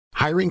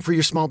Hiring for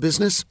your small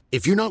business?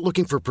 If you're not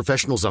looking for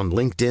professionals on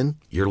LinkedIn,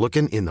 you're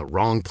looking in the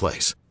wrong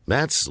place.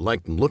 That's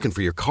like looking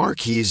for your car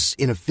keys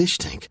in a fish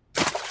tank.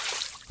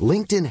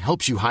 LinkedIn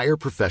helps you hire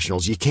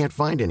professionals you can't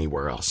find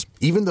anywhere else,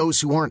 even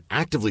those who aren't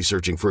actively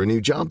searching for a new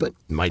job but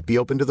might be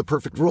open to the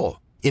perfect role.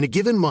 In a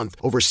given month,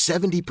 over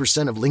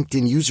 70% of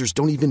LinkedIn users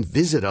don't even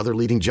visit other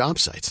leading job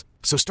sites.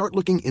 So start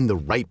looking in the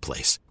right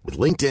place. With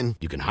LinkedIn,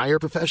 you can hire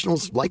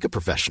professionals like a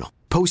professional.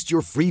 Post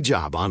your free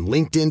job on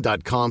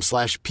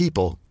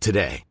linkedin.com/people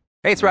today.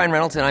 Hey, it's Ryan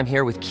Reynolds, and I'm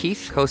here with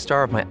Keith,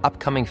 co-star of my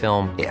upcoming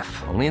film, If,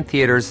 only in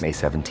theaters May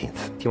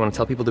 17th. Do you want to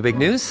tell people the big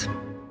news?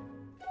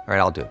 All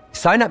right, I'll do it.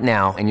 Sign up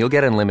now and you'll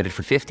get unlimited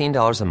for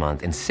 $15 a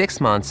month and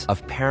 6 months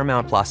of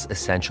Paramount Plus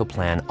Essential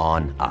Plan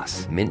on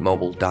us.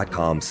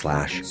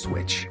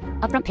 MintMobile.com/switch.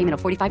 Upfront payment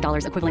of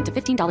 $45 equivalent to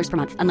 $15 per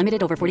month.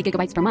 Unlimited over 40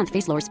 gigabytes per month.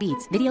 Face lower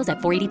speeds. Videos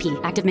at 480p.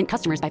 Active Mint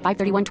customers by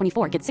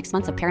 531.24 get 6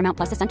 months of Paramount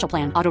Plus Essential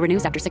Plan. Auto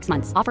renews after 6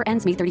 months. Offer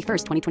ends May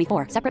 31st,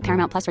 2024. Separate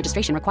Paramount Plus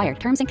registration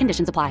required. Terms and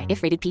conditions apply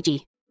if rated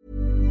PG.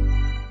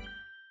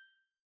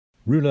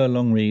 Rouleur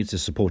Longreads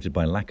is supported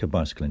by Lacquer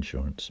Bicycle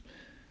Insurance.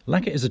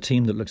 Lacquer is a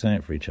team that looks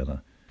out for each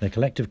other. Their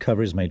collective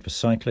cover is made for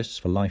cyclists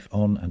for life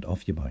on and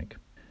off your bike.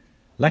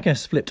 Lacquer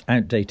has flipped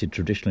outdated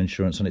traditional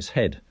insurance on its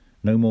head.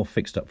 No more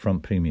fixed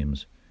up-front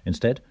premiums.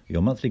 Instead,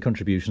 your monthly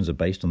contributions are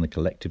based on the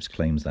collective's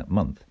claims that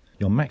month.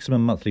 Your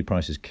maximum monthly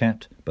price is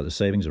capped, but the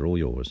savings are all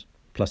yours.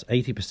 Plus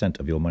 80%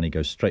 of your money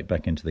goes straight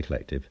back into the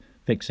collective,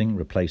 fixing,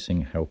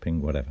 replacing,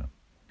 helping, whatever.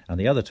 And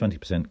the other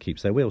 20%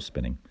 keeps their wheels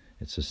spinning.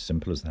 It's as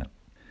simple as that.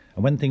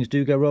 And when things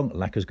do go wrong,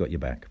 Lacquer's got your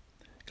back.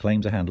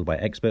 Claims are handled by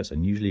experts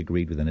and usually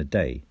agreed within a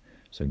day,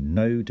 so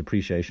no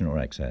depreciation or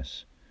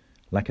excess.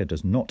 Lacquer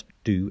does not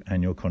do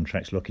annual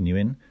contracts locking you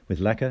in.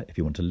 With Lacquer, if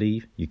you want to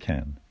leave, you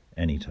can,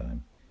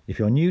 anytime. If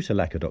you're new to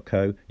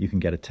lacquer.co, you can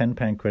get a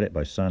 £10 credit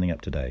by signing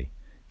up today.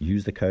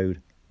 Use the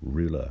code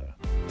ROULEUR.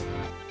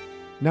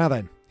 Now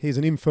then, here's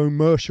an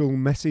infomercial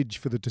message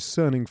for the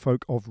discerning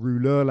folk of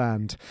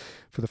Rouleurland.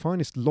 For the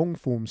finest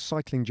long-form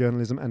cycling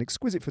journalism and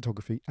exquisite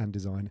photography and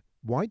design,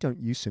 why don't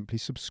you simply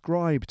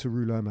subscribe to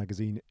Rouleur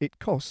magazine? It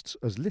costs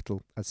as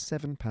little as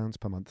 £7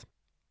 per month.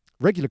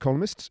 Regular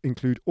columnists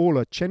include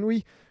Orla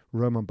Chenui,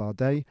 Roman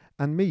Bardet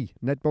and me,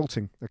 Ned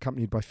Bolting,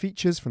 accompanied by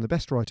features from the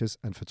best writers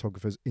and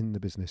photographers in the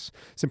business.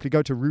 Simply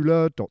go to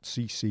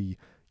rouleur.cc.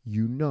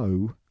 You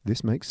know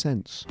this makes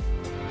sense.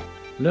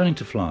 Learning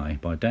to Fly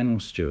by Daniel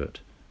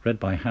Stewart, read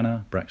by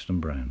Hannah Braxton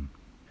Brown.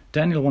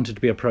 Daniel wanted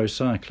to be a pro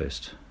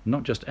cyclist,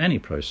 not just any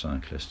pro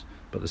cyclist,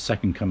 but the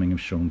second coming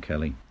of Sean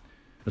Kelly.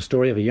 The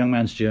story of a young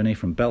man's journey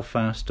from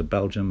Belfast to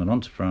Belgium and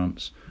on to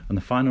France, and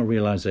the final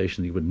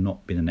realisation that he would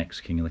not be the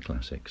next king of the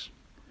classics.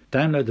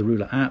 Download the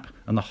Rouleur app,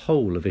 and the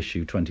whole of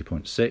issue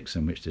 20.6,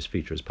 in which this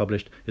feature is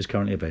published, is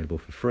currently available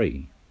for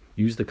free.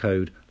 Use the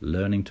code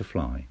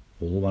LEARNINGTOFLY,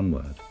 all one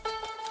word.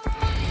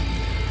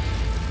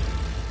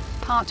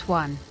 Part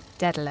 1.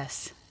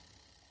 Daedalus.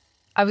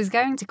 I was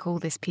going to call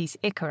this piece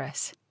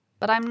Icarus,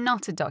 but I'm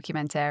not a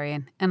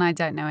documentarian, and I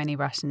don't know any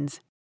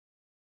Russians.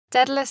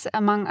 Daedalus,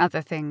 among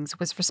other things,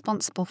 was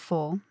responsible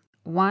for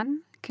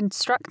 1.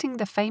 Constructing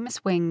the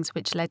famous wings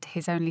which led to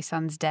his only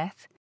son's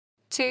death.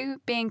 2.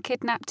 Being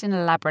kidnapped in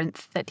a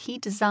labyrinth that he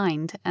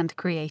designed and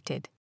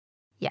created.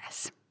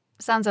 Yes,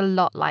 sounds a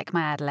lot like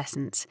my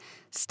adolescence,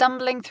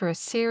 stumbling through a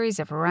series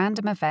of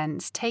random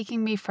events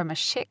taking me from a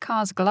shit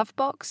car's glove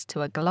box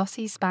to a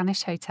glossy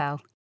Spanish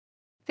hotel.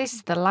 This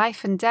is the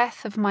life and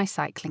death of my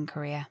cycling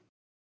career.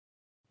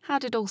 How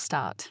did it all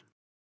start?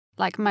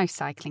 Like most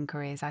cycling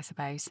careers, I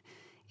suppose.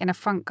 In a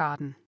front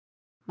garden.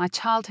 My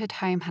childhood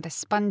home had a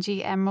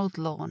spongy emerald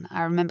lawn.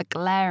 I remember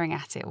glaring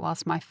at it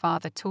whilst my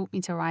father taught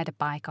me to ride a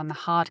bike on the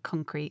hard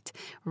concrete,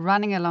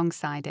 running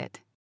alongside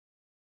it.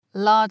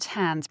 Large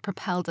hands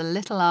propelled a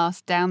little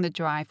arse down the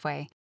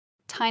driveway.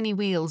 Tiny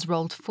wheels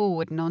rolled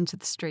forward and onto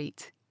the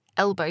street.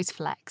 Elbows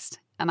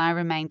flexed, and I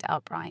remained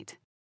upright.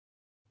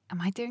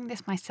 Am I doing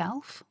this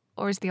myself,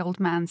 or is the old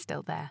man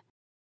still there?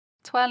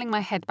 Twirling my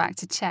head back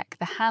to check,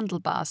 the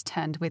handlebars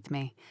turned with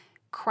me.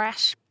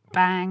 Crash,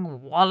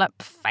 bang,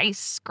 wallop, face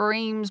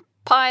screams,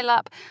 pile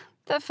up,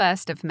 the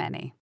first of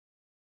many.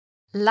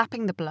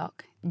 Lapping the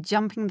block,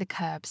 jumping the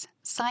curbs,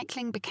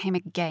 cycling became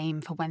a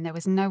game for when there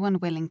was no one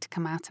willing to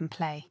come out and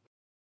play.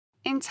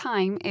 In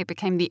time, it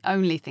became the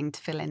only thing to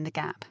fill in the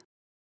gap.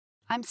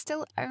 I'm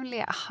still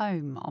only at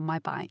home on my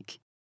bike.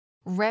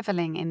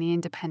 Revelling in the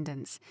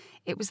independence,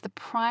 it was the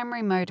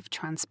primary mode of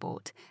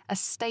transport, a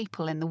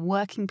staple in the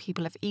working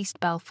people of East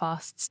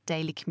Belfast's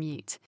daily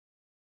commute.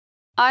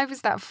 I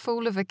was that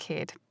fool of a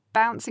kid,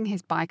 bouncing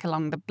his bike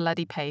along the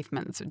bloody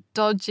pavements,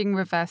 dodging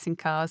reversing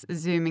cars,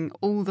 zooming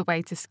all the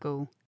way to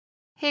school.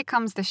 Here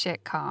comes the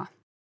shit car.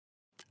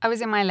 I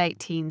was in my late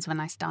teens when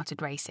I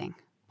started racing.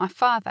 My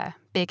father,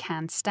 Big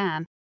Hand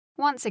Stan,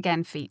 once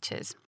again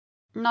features.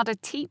 Not a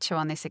teacher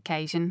on this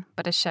occasion,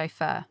 but a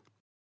chauffeur.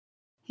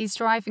 He's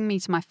driving me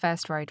to my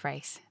first road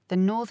race, the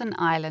Northern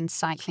Ireland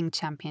Cycling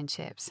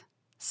Championships.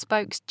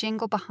 Spokes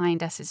jingle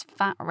behind us as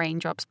fat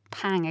raindrops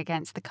pang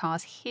against the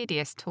car's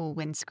hideous tall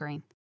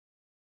windscreen.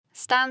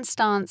 Stan's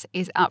stance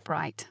is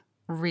upright,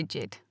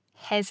 rigid,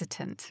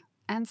 hesitant,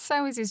 and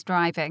so is his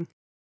driving.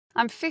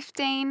 I'm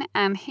 15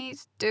 and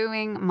he's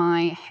doing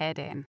my head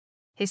in.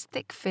 His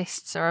thick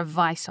fists are a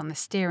vice on the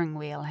steering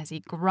wheel as he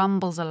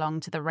grumbles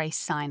along to the race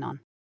sign-on.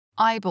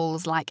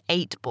 Eyeballs like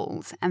 8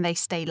 balls, and they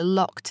stay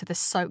locked to the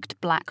soaked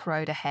black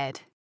road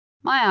ahead.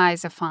 My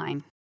eyes are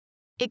fine.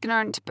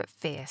 Ignorant but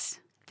fierce.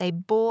 They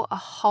bore a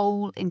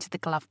hole into the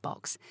glove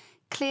box.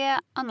 Clear,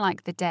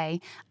 unlike the day,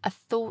 a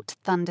thought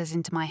thunders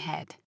into my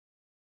head.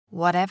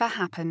 Whatever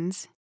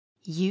happens,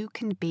 you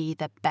can be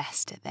the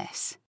best at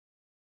this.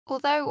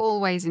 Although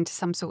always into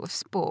some sort of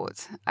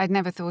sport, I'd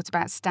never thought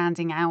about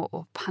standing out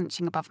or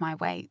punching above my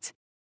weight.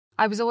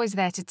 I was always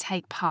there to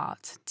take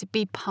part, to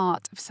be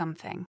part of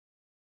something.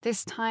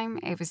 This time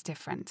it was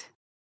different.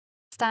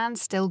 Stan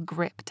still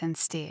gripped and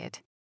steered.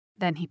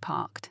 Then he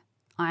parked.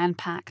 I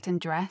unpacked and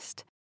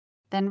dressed.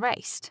 Then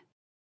raced.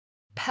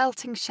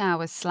 Pelting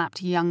showers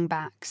slapped young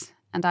backs,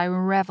 and I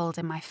revelled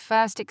in my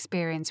first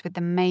experience with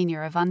the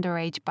mania of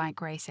underage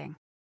bike racing.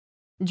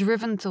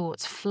 Driven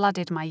thoughts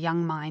flooded my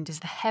young mind as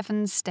the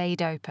heavens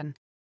stayed open.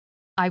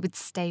 I would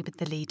stay with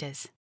the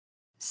leaders.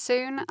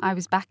 Soon I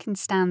was back in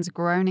Stan's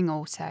groaning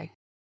auto.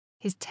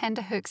 His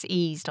tender hooks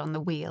eased on the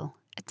wheel,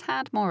 a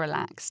tad more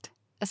relaxed,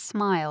 a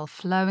smile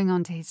flowing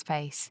onto his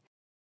face.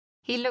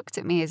 He looked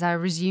at me as I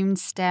resumed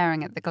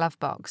staring at the glove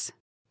box.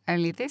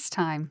 Only this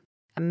time,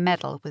 a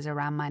medal was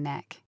around my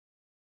neck.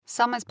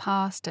 Summers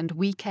passed and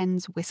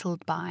weekends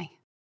whistled by.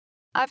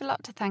 I've a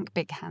lot to thank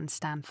Big Hand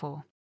Stan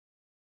for.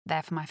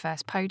 There for my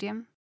first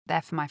podium,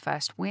 there for my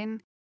first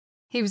win.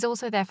 He was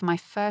also there for my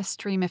first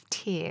stream of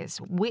tears,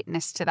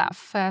 witness to that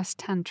first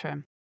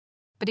tantrum.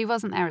 But he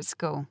wasn't there at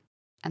school,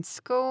 and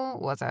school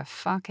was a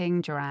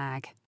fucking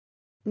drag.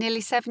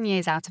 Nearly 7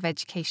 years out of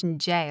education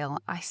jail,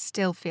 I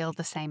still feel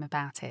the same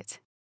about it.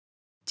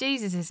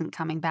 Jesus isn't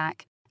coming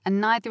back, and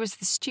neither is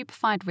the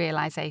stupefied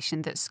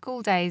realisation that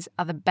school days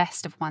are the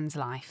best of one's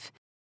life.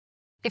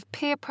 If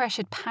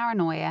peer-pressured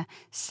paranoia,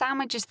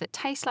 sandwiches that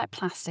taste like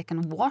plastic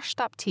and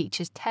washed-up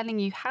teachers telling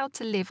you how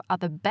to live are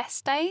the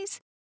best days,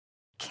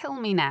 kill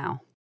me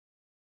now.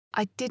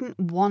 I didn't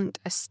want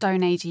a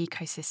Stone Age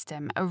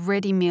ecosystem, a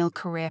ready-meal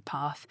career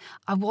path.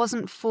 I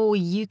wasn't for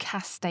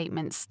UCAS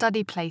statements,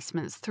 study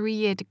placements,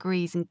 3-year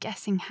degrees and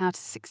guessing how to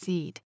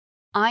succeed.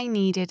 I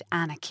needed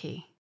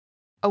anarchy.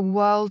 A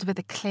world with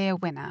a clear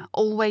winner,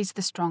 always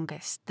the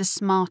strongest, the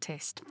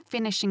smartest,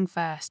 finishing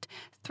first.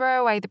 Throw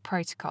away the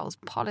protocols,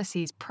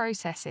 policies,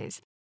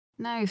 processes.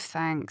 No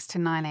thanks to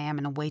 9 a.m.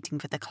 and waiting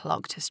for the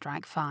clock to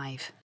strike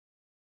 5.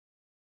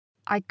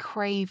 I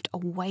craved a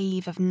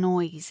wave of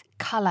noise,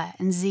 colour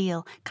and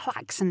zeal,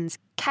 klaxons,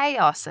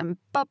 chaos and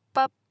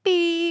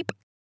beep.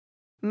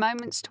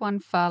 Moments to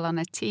unfurl on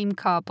a team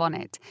car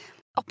bonnet.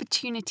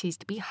 Opportunities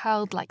to be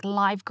hurled like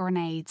live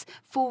grenades,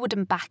 forward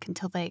and back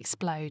until they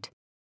explode.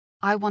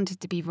 I wanted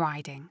to be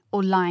riding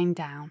or lying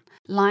down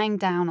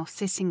or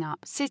sitting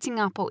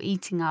up or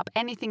eating up.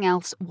 Anything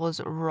else was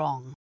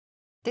wrong.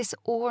 This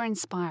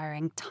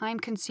awe-inspiring,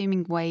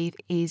 time-consuming wave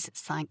is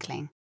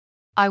cycling.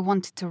 I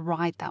wanted to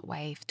ride that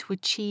wave to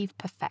achieve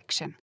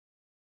perfection.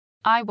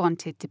 I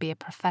wanted to be a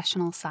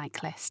professional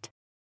cyclist.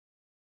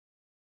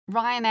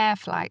 Ryanair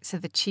flights are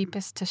the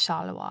cheapest to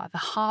Charleroi, the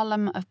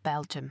Harlem of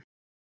Belgium.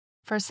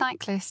 For a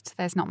cyclist,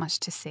 there's not much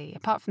to see,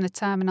 apart from the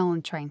terminal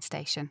and train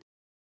station.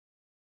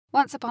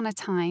 Once upon a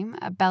time,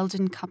 a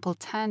Belgian couple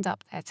turned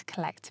up there to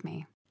collect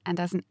me, and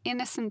as an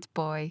innocent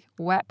boy,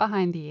 wet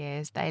behind the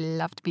ears, they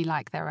loved me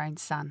like their own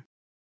son.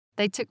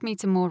 They took me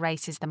to more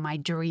races than my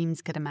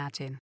dreams could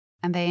imagine,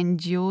 and they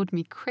endured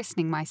me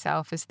christening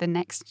myself as the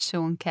next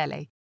Sean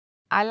Kelly.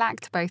 I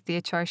lacked both the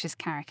atrocious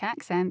Carrick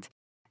accent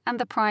and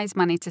the prize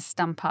money to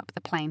stump up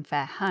the plane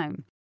fare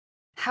home.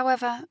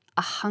 However,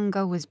 a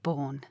hunger was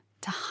born,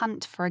 to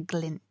hunt for a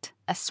glint,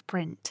 a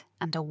sprint,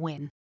 and a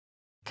win.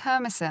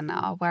 Kermissen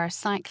are where a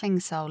cycling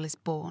soul is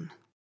born.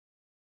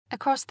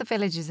 Across the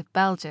villages of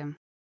Belgium,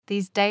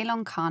 these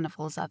day-long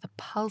carnivals are the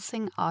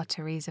pulsing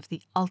arteries of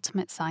the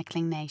ultimate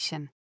cycling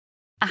nation.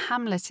 A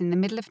hamlet in the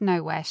middle of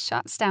nowhere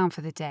shuts down for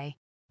the day,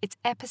 its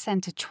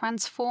epicentre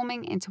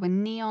transforming into a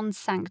neon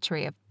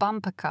sanctuary of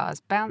bumper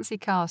cars,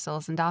 bouncy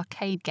castles and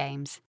arcade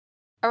games.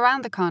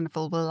 Around the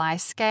carnival will lie a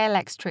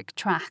scale-electric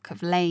track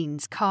of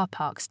lanes, car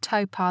parks,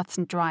 towpaths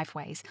and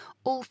driveways,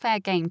 all fair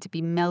game to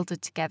be melded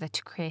together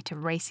to create a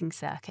racing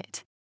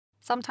circuit.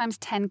 Sometimes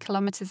 10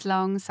 kilometres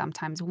long,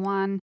 sometimes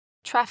 1.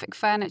 Traffic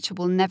furniture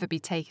will never be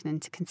taken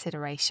into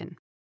consideration.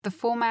 The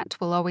format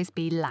will always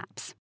be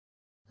laps.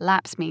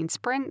 Laps mean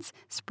sprints,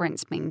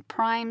 sprints mean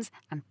primes,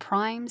 and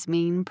primes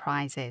mean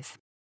prizes.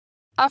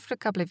 After a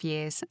couple of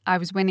years, I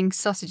was winning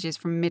sausages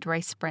from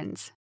mid-race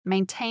sprints,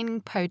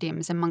 maintaining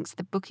podiums amongst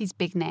the bookies'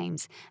 big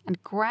names,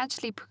 and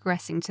gradually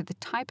progressing to the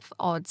type of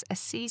odds a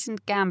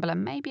seasoned gambler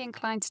may be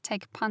inclined to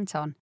take a punt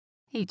on.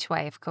 Each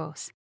way, of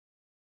course.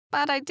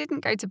 But I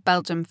didn't go to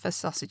Belgium for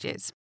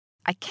sausages.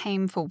 I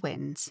came for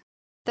wins.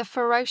 The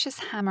ferocious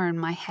hammer in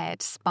my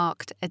head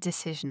sparked a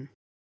decision.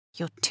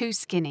 You're too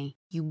skinny.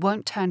 You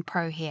won't turn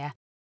pro here.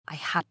 I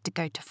had to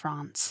go to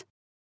France.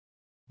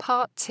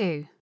 Part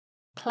 2.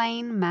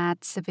 Plain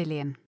Mad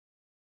Civilian.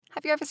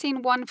 Have you ever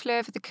seen One Flew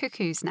Over the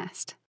Cuckoo's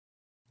Nest?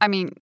 I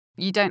mean,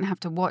 you don't have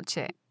to watch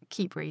it.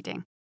 Keep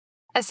reading.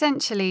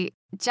 Essentially,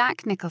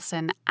 Jack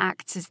Nicholson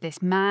acts as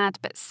this mad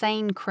but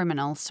sane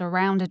criminal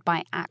surrounded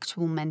by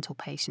actual mental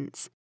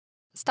patients.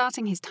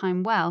 Starting his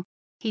time well,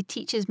 he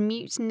teaches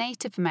mute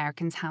Native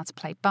Americans how to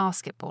play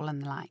basketball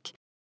and the like.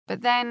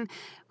 But then,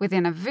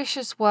 within a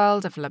vicious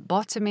world of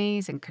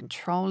lobotomies and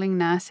controlling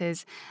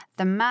nurses,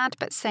 the mad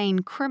but sane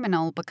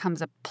criminal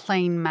becomes a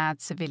plain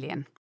mad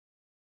civilian.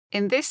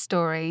 In this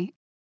story,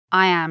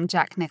 I am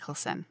Jack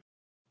Nicholson.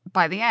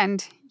 By the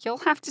end, you'll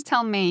have to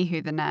tell me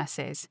who the nurse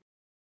is.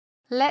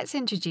 Let's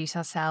introduce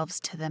ourselves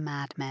to the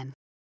madmen.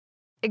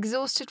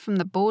 Exhausted from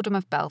the boredom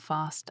of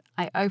Belfast,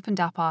 I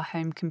opened up our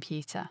home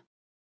computer.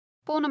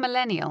 Born a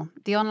millennial,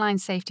 the online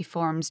safety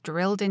forums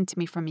drilled into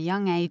me from a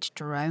young age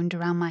droned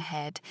around my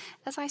head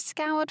as I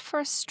scoured for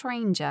a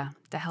stranger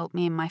to help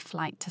me in my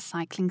flight to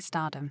cycling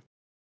stardom.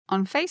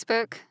 On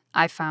Facebook,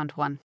 I found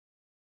one.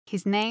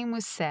 His name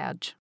was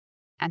Serge,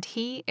 and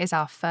he is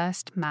our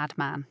first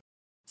madman.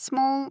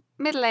 Small,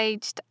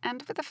 middle-aged,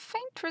 and with a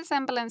faint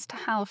resemblance to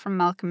Hal from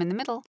Malcolm in the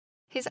Middle,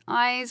 his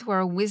eyes were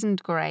a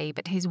wizened grey,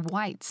 but his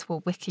whites were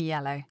wicker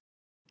yellow.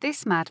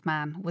 This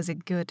madman was a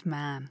good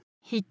man.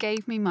 He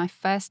gave me my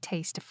first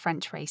taste of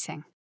French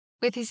racing.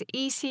 With his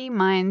EC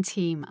Mayan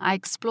team, I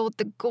explored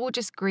the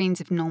gorgeous greens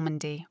of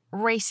Normandy,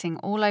 racing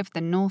all over the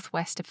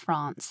northwest of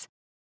France.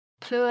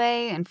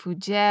 Plouay and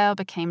Fougères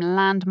became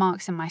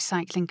landmarks in my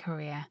cycling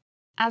career,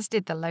 as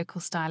did the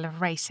local style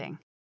of racing.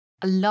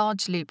 A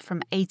large loop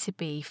from A to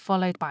B,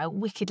 followed by a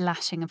wicked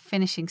lashing of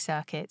finishing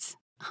circuits.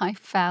 I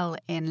fell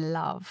in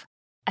love.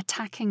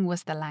 Attacking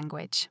was the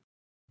language.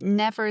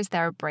 Never is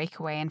there a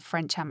breakaway in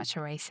French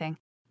amateur racing,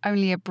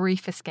 only a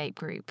brief escape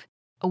group,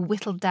 a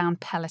whittled-down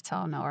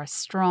peloton, or a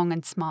strong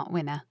and smart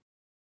winner.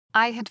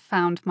 I had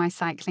found my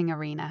cycling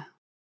arena,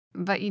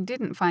 but you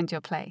didn't find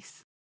your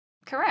place.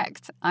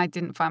 Correct, I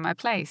didn't find my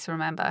place,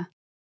 remember?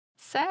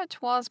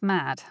 Serge was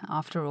mad,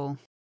 after all.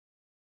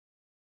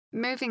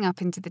 Moving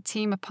up into the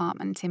team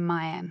apartment in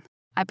Mayenne,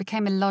 I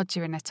became a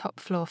lodger in a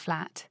top-floor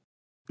flat.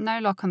 No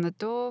lock on the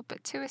door,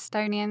 but 2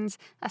 Estonians,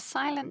 a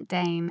silent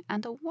Dane,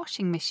 and a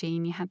washing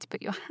machine you had to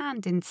put your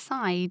hand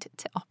inside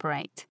to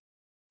operate.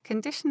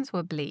 Conditions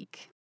were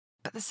bleak,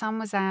 but the sun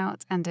was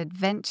out and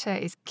adventure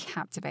is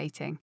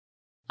captivating.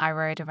 I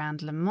rode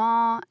around Le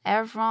Mans,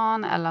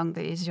 Evron, along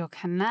the Isère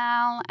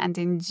Canal, and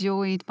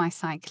enjoyed my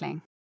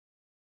cycling.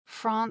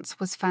 France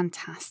was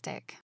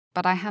fantastic,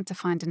 but I had to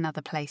find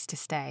another place to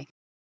stay.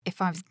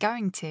 If I was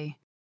going to,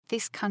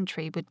 this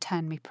country would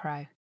turn me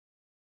pro.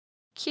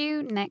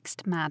 Cue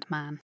next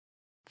madman.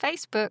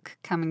 Facebook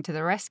coming to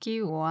the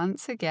rescue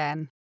once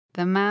again.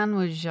 The man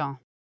was Jean.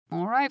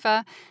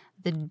 Moreover,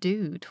 the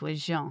dude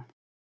was Jean.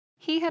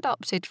 He had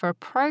opted for a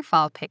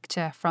profile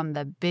picture from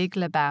The Big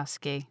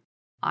Lebowski.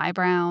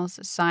 Eyebrows,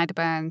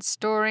 sideburns,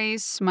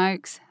 stories,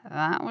 smokes,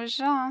 that was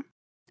Jean.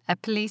 A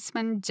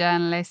policeman,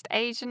 journalist,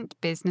 agent,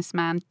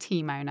 businessman,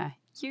 team owner.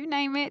 You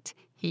name it,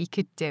 he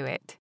could do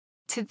it.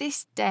 To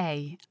this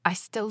day, I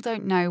still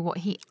don't know what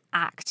he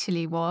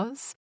actually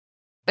was.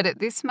 But at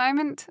this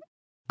moment,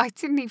 I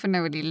didn't even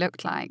know what he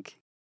looked like.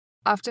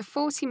 After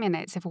 40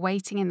 minutes of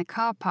waiting in the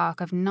car park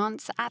of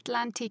Nantes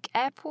Atlantique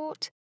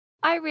Airport,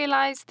 I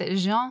realised that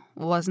Jean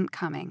wasn't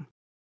coming.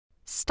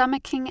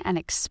 Stomaching an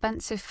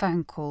expensive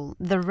phone call,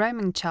 the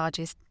roaming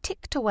charges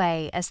ticked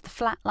away as the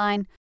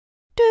flatline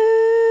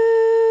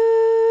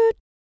doot,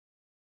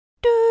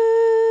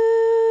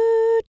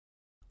 doot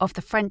of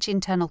the French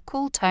internal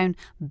call tone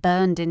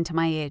burned into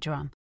my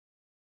eardrum.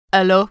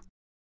 "Hello?"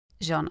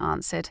 Jean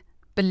answered,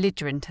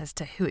 belligerent as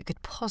to who it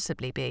could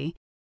possibly be.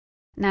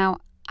 Now,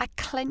 I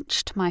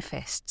clenched my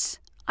fists.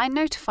 I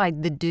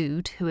notified the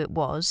dude who it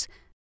was.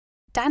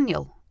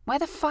 "Daniel, where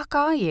the fuck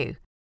are you?"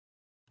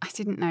 I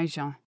didn't know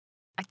Jean.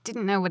 I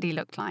didn't know what he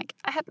looked like.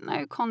 I had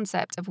no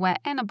concept of where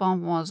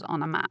Hennebon was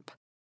on a map.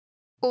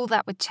 All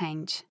that would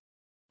change.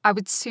 I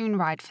would soon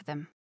ride for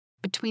them.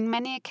 Between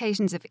many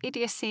occasions of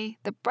idiocy,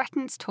 the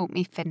Bretons taught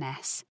me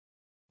finesse.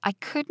 I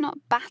could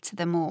not batter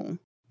them all,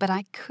 but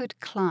I could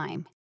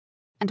climb.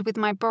 And with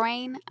my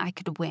brain, I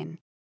could win.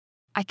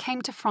 I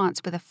came to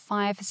France with a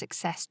fire for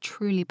success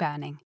truly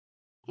burning.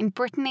 In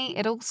Brittany,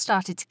 it all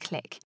started to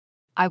click.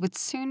 I would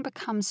soon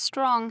become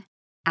strong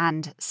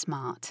and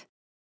smart.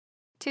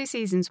 2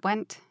 seasons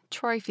went,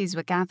 trophies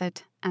were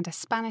gathered, and a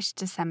Spanish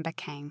December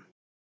came.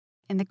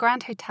 In the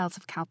grand hotels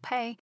of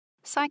Calpe,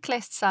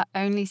 cyclists are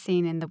only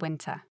seen in the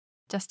winter,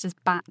 just as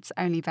bats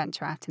only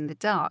venture out in the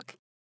dark.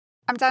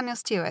 I'm Daniel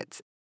Stewart,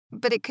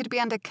 but it could be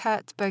under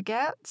Kurt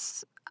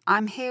Bogertz.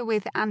 I'm here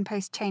with Ann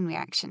Post Chain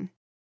Reaction.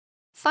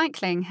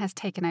 Cycling has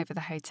taken over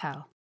the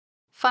hotel.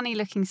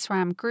 Funny-looking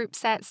SRAM group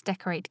sets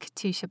decorate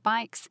Katusha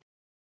bikes.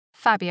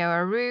 Fabio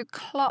Aru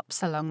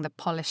clops along the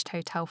polished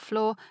hotel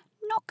floor,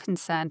 not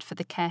concerned for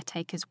the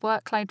caretaker's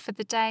workload for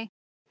the day.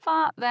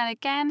 But then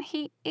again,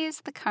 he is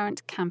the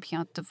current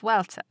Campion de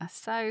Vuelta,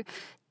 so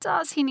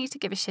does he need to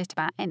give a shit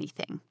about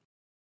anything?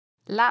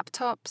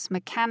 Laptops,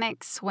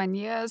 mechanics,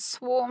 soigneurs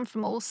swarm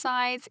from all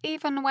sides,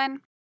 even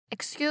when,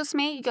 "Excuse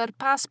me, your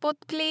passport,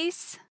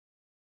 please?"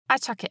 I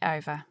chuck it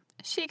over.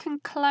 She can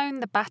clone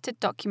the battered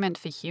document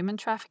for human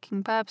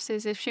trafficking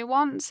purposes if she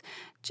wants.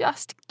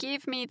 Just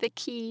give me the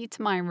key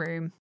to my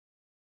room.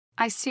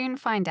 I soon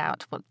find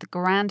out what the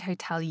Grand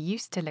Hotel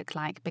used to look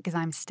like because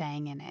I'm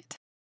staying in it.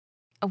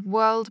 A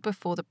world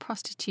before the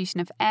prostitution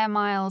of air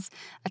miles,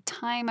 a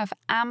time of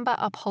amber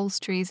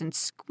upholsteries and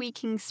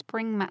squeaking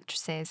spring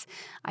mattresses.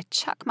 I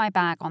chuck my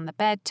bag on the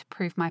bed to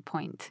prove my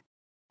point.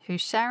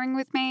 Who's sharing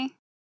with me?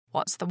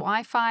 What's the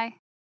Wi-Fi?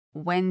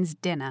 When's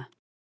dinner?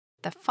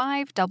 The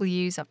 5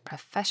 W's of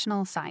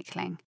professional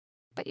cycling.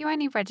 But you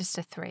only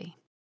register 3.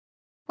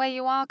 Where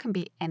you are can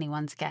be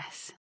anyone's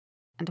guess.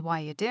 And why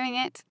you're doing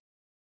it?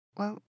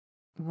 Well,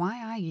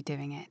 why are you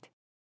doing it?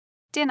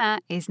 Dinner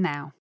is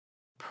now.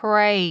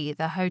 Pray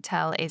the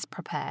hotel is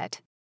prepared.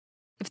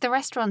 If the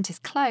restaurant is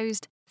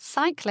closed,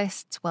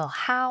 cyclists will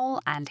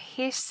howl and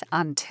hiss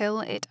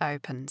until it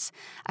opens,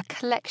 a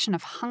collection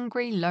of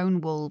hungry lone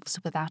wolves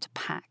without a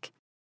pack.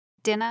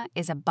 Dinner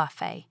is a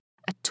buffet,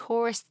 a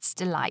tourist's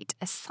delight,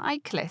 a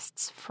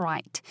cyclist's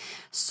fright.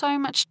 So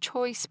much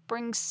choice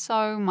brings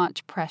so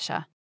much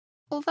pressure.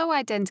 Although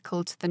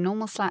identical to the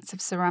normal slats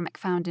of ceramic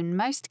found in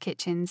most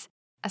kitchens,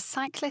 a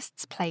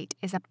cyclist's plate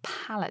is a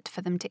palette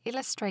for them to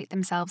illustrate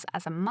themselves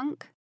as a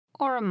monk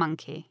or a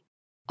monkey.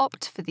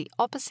 Opt for the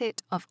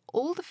opposite of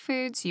all the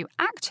foods you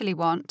actually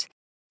want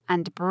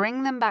and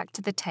bring them back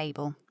to the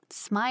table,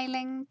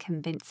 smiling,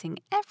 convincing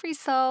every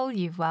soul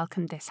you've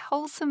welcomed this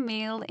wholesome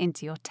meal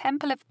into your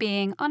temple of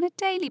being on a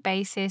daily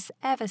basis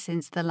ever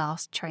since the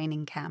last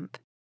training camp.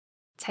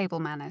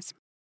 Table manners.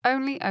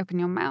 Only open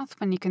your mouth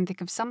when you can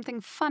think of something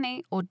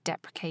funny or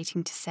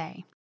deprecating to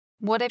say.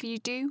 Whatever you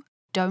do,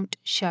 don't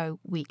show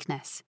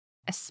weakness,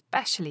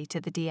 especially to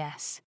the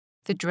DS,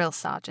 the drill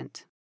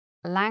sergeant.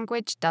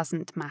 Language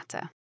doesn't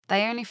matter.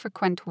 They only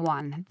frequent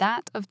one,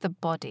 that of the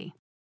body.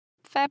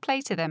 Fair play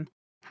to them.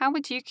 How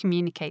would you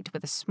communicate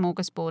with a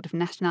smorgasbord of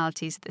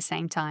nationalities at the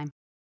same time?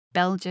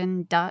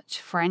 Belgian, Dutch,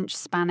 French,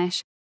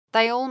 Spanish.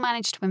 They all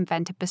managed to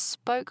invent a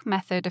bespoke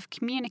method of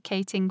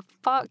communicating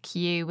 "fuck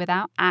you"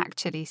 without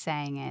actually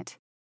saying it.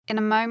 In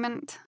a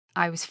moment,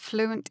 I was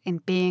fluent in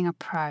being a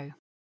pro.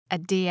 A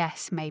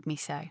DS made me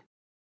so.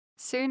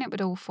 Soon it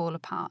would all fall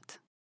apart.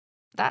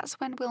 That's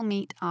when we'll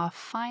meet our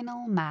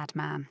final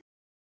madman.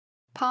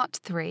 Part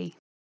 3.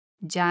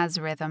 Jazz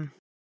rhythm.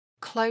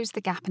 Close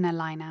the gap in a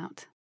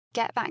line-out.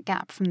 Get that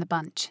gap from the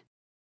bunch.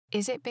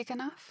 Is it big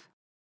enough?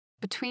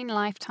 Between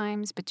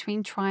lifetimes,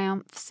 between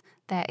triumphs,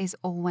 there is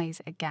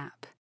always a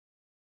gap.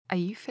 Are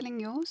you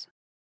filling yours?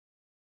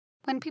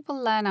 When people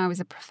learn I was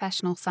a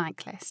professional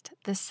cyclist,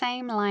 the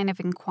same line of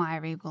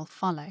inquiry will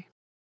follow.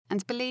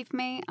 And believe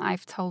me,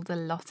 I've told a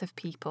lot of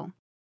people.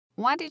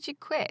 Why did you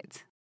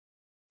quit?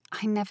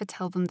 I never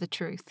tell them the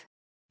truth.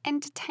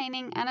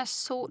 Entertaining an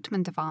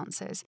assortment of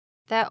answers.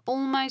 They're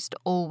almost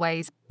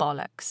always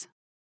bollocks.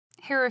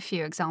 Here are a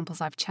few examples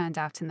I've churned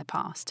out in the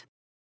past.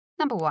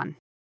 Number 1.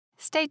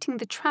 Stating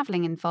the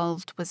travelling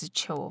involved was a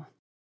chore.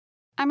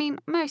 I mean,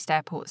 most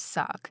airports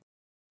suck,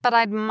 but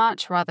I'd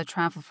much rather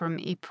travel from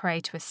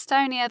Ypres to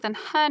Estonia than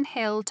Herne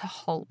Hill to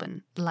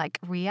Holborn, like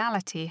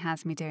reality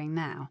has me doing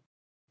now.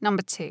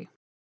 Number 2.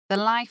 The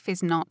life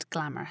is not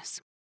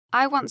glamorous.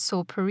 I once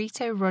saw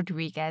Perito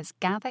Rodriguez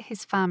gather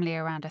his family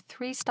around a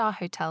 3-star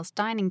hotel's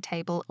dining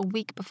table a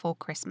week before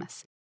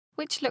Christmas,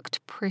 which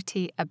looked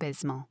pretty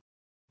abysmal.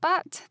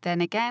 But then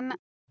again,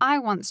 I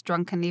once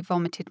drunkenly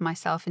vomited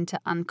myself into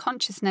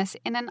unconsciousness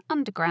in an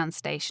underground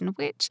station,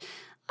 which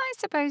I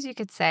suppose you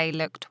could say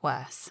looked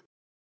worse.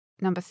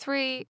 Number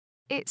 3,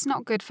 it's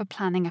not good for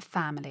planning a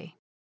family.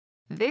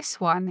 This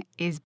one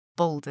is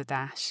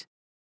balderdash.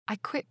 I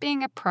quit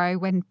being a pro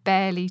when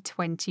barely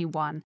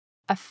 21.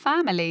 A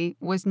family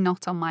was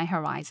not on my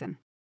horizon.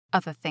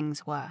 Other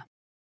things were.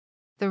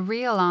 The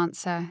real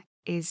answer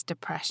is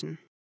depression.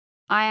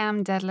 I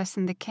am Daedalus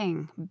and the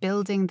King,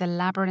 building the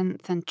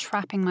labyrinth and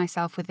trapping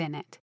myself within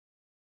it.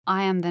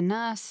 I am the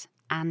nurse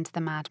and the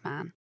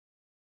madman.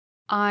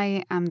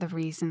 I am the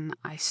reason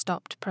I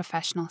stopped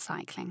professional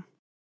cycling.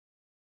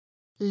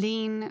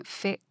 Lean,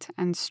 fit,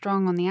 and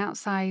strong on the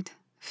outside,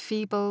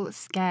 feeble,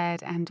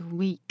 scared, and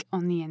weak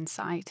on the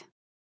inside.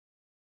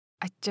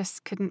 I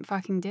just couldn't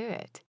fucking do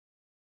it.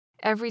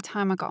 Every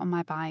time I got on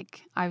my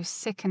bike, I was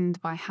sickened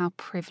by how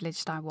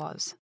privileged I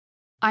was.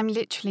 I'm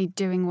literally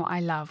doing what I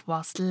love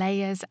whilst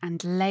layers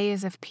and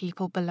layers of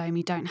people below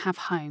me don't have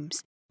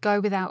homes, go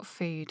without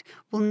food,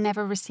 will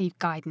never receive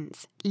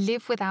guidance,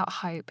 live without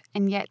hope,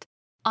 and yet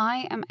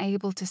I am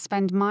able to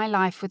spend my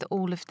life with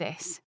all of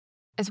this,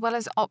 as well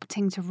as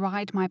opting to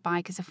ride my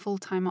bike as a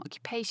full-time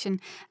occupation,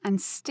 and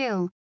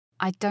still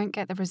I don't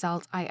get the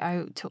result I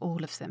owe to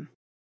all of them.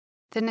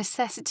 The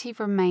necessity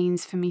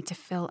remains for me to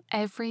fill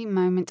every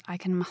moment I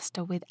can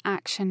muster with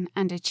action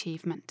and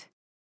achievement.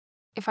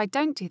 If I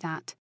don't do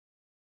that,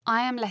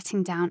 I am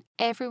letting down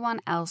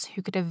everyone else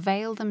who could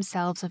avail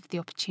themselves of the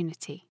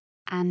opportunity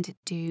and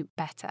do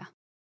better.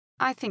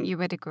 I think you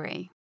would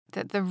agree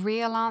that the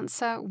real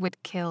answer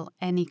would kill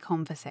any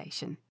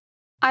conversation.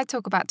 I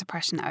talk about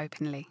depression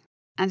openly,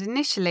 and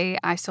initially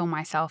I saw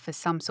myself as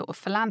some sort of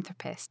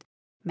philanthropist,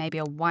 Maybe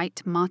a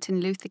white Martin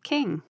Luther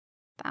King.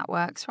 That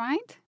works,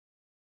 right?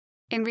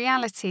 In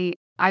reality,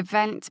 I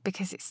vent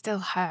because it still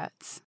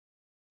hurts.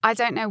 I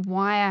don't know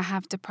why I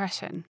have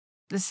depression,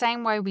 the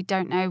same way we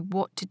don't know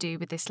what to do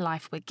with this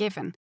life we're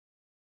given.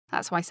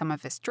 That's why some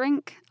of us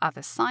drink,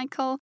 others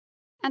cycle,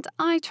 and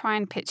I try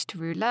and pitch to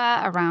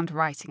Rouleur around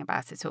writing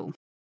about it all.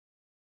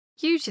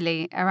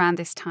 Usually, around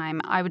this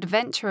time, I would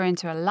venture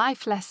into a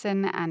life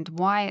lesson and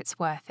why it's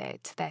worth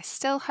it. There's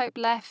still hope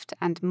left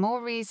and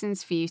more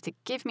reasons for you to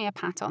give me a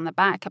pat on the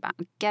back about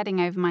getting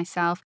over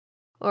myself,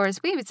 or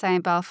as we would say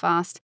in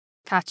Belfast,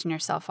 catching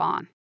yourself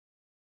on.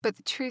 But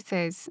the truth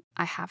is,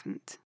 I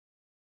haven't.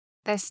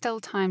 There's still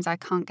times I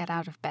can't get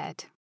out of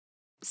bed.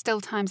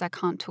 Still times I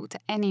can't talk to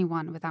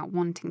anyone without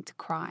wanting to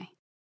cry.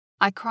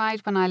 I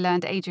cried when I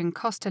learned Adrian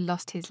Costa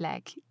lost his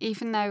leg,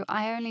 even though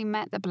I only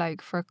met the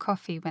bloke for a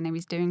coffee when he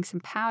was doing some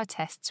power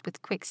tests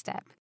with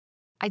Quickstep.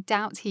 I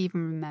doubt he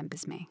even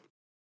remembers me.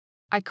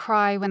 I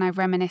cry when I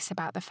reminisce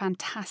about the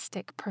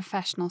fantastic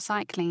professional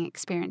cycling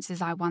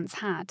experiences I once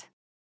had.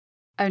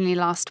 Only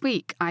last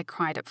week I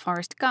cried at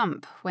Forrest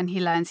Gump when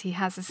he learns he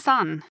has a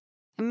son,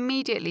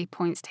 immediately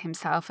points to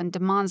himself and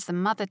demands the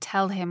mother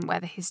tell him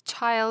whether his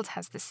child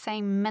has the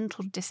same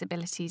mental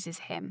disabilities as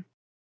him.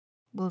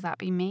 Will that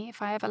be me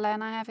if I ever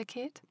learn I have a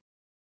kid?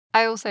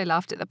 I also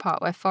laughed at the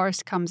part where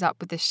Forrest comes up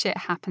with the shit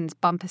happens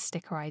bumper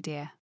sticker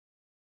idea.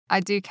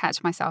 I do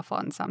catch myself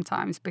on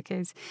sometimes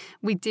because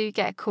we do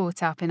get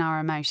caught up in our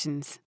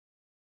emotions.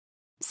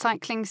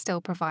 Cycling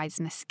still provides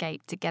an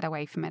escape to get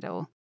away from it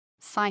all.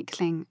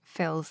 Cycling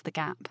fills the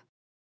gap.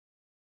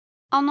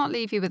 I'll not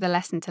leave you with a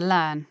lesson to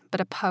learn,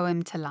 but a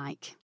poem to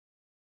like.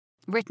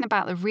 Written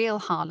about the real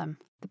Harlem,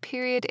 the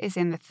period is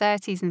in the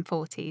 30s and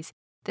 40s.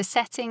 The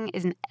setting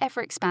is an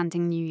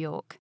ever-expanding New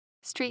York.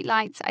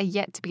 Streetlights are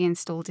yet to be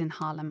installed in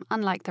Harlem,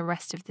 unlike the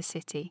rest of the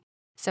city.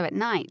 So at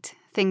night,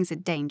 things are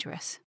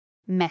dangerous,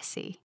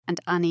 messy,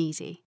 and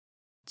uneasy.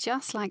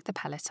 Just like the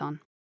Peloton,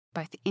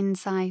 both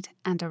inside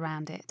and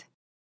around it.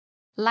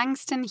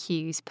 Langston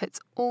Hughes puts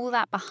all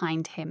that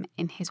behind him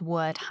in his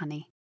word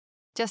honey.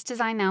 Just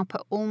as I now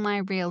put all my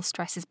real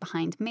stresses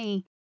behind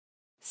me,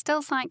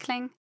 still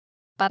cycling,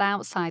 but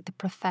outside the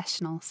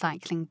professional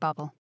cycling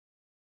bubble.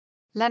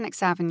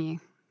 Lenox Avenue,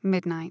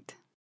 midnight.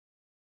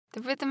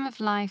 The rhythm of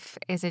life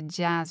is a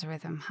jazz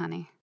rhythm,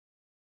 honey.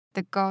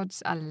 The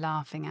gods are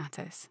laughing at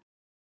us.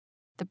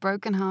 The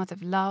broken heart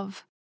of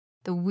love,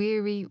 the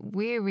weary,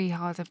 weary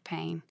heart of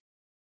pain.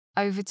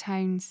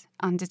 Overtones,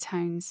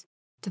 undertones,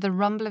 to the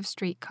rumble of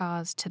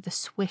streetcars, to the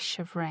swish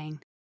of rain.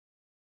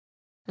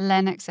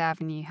 Lenox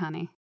Avenue,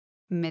 honey,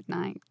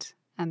 midnight,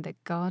 and the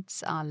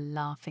gods are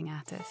laughing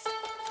at us.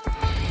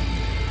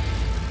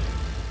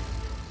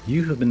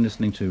 You have been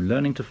listening to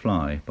Learning to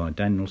Fly by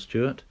Daniel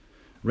Stewart,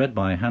 read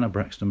by Hannah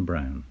Braxton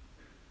Brown.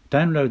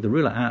 Download the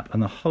Rouleur app,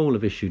 and the whole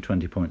of issue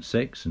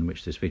 20.6, in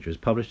which this feature is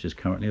published, is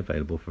currently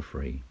available for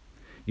free.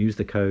 Use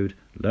the code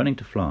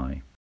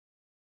LEARNINGTOFLY.